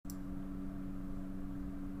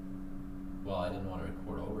Well, I didn't want to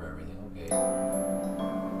record over everything, okay.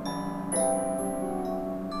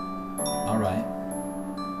 Alright,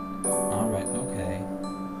 okay.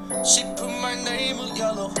 She put my name with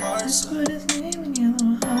yellow hearts. Put his name in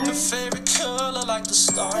yellow Her hearts. favorite color like the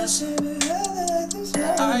stars. I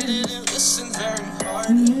didn't listen very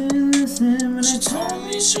hard. She told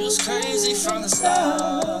me she was crazy from the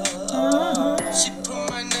start. She put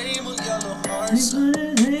my name with yellow hearts.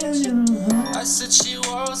 I said she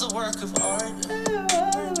was a work of art.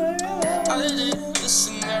 I didn't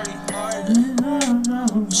listen very hard.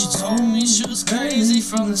 She told me she was crazy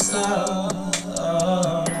from the start.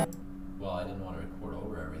 Well, I didn't want to record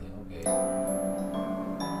over everything, okay.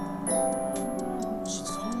 She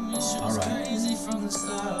told me she was crazy from the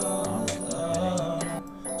start.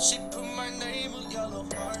 She put my name with yellow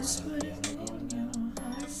hearts. Anyway,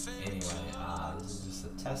 this is just a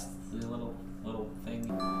test, little thing.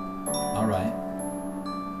 Alright,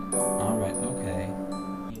 okay.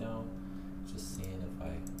 You know, just seeing if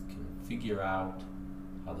I can figure out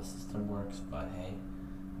how the system works, but hey, I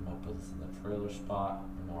might put this in the trailer spot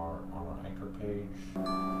or on our anchor page.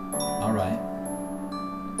 Alright,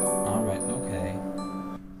 okay.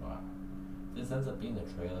 Wow. This ends up being the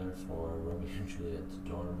trailer for Romeo and Juliet's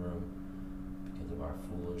dorm room because of our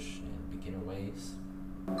foolish and beginner ways.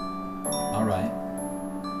 Alright,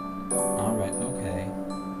 okay.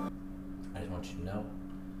 I just want you to know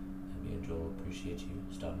that me and Joel appreciate you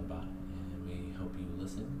stopping by, and we hope you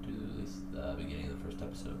listen to at least the beginning of the first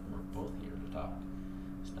episode. We're both here to talk.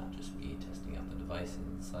 It's not just me testing out the device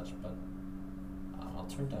and such, but I'll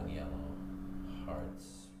turn down yellow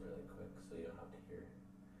hearts really quick so you don't have to hear.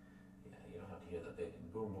 Yeah, you don't have to hear the big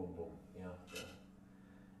boom, boom, boom. You know, the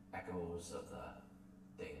echoes of the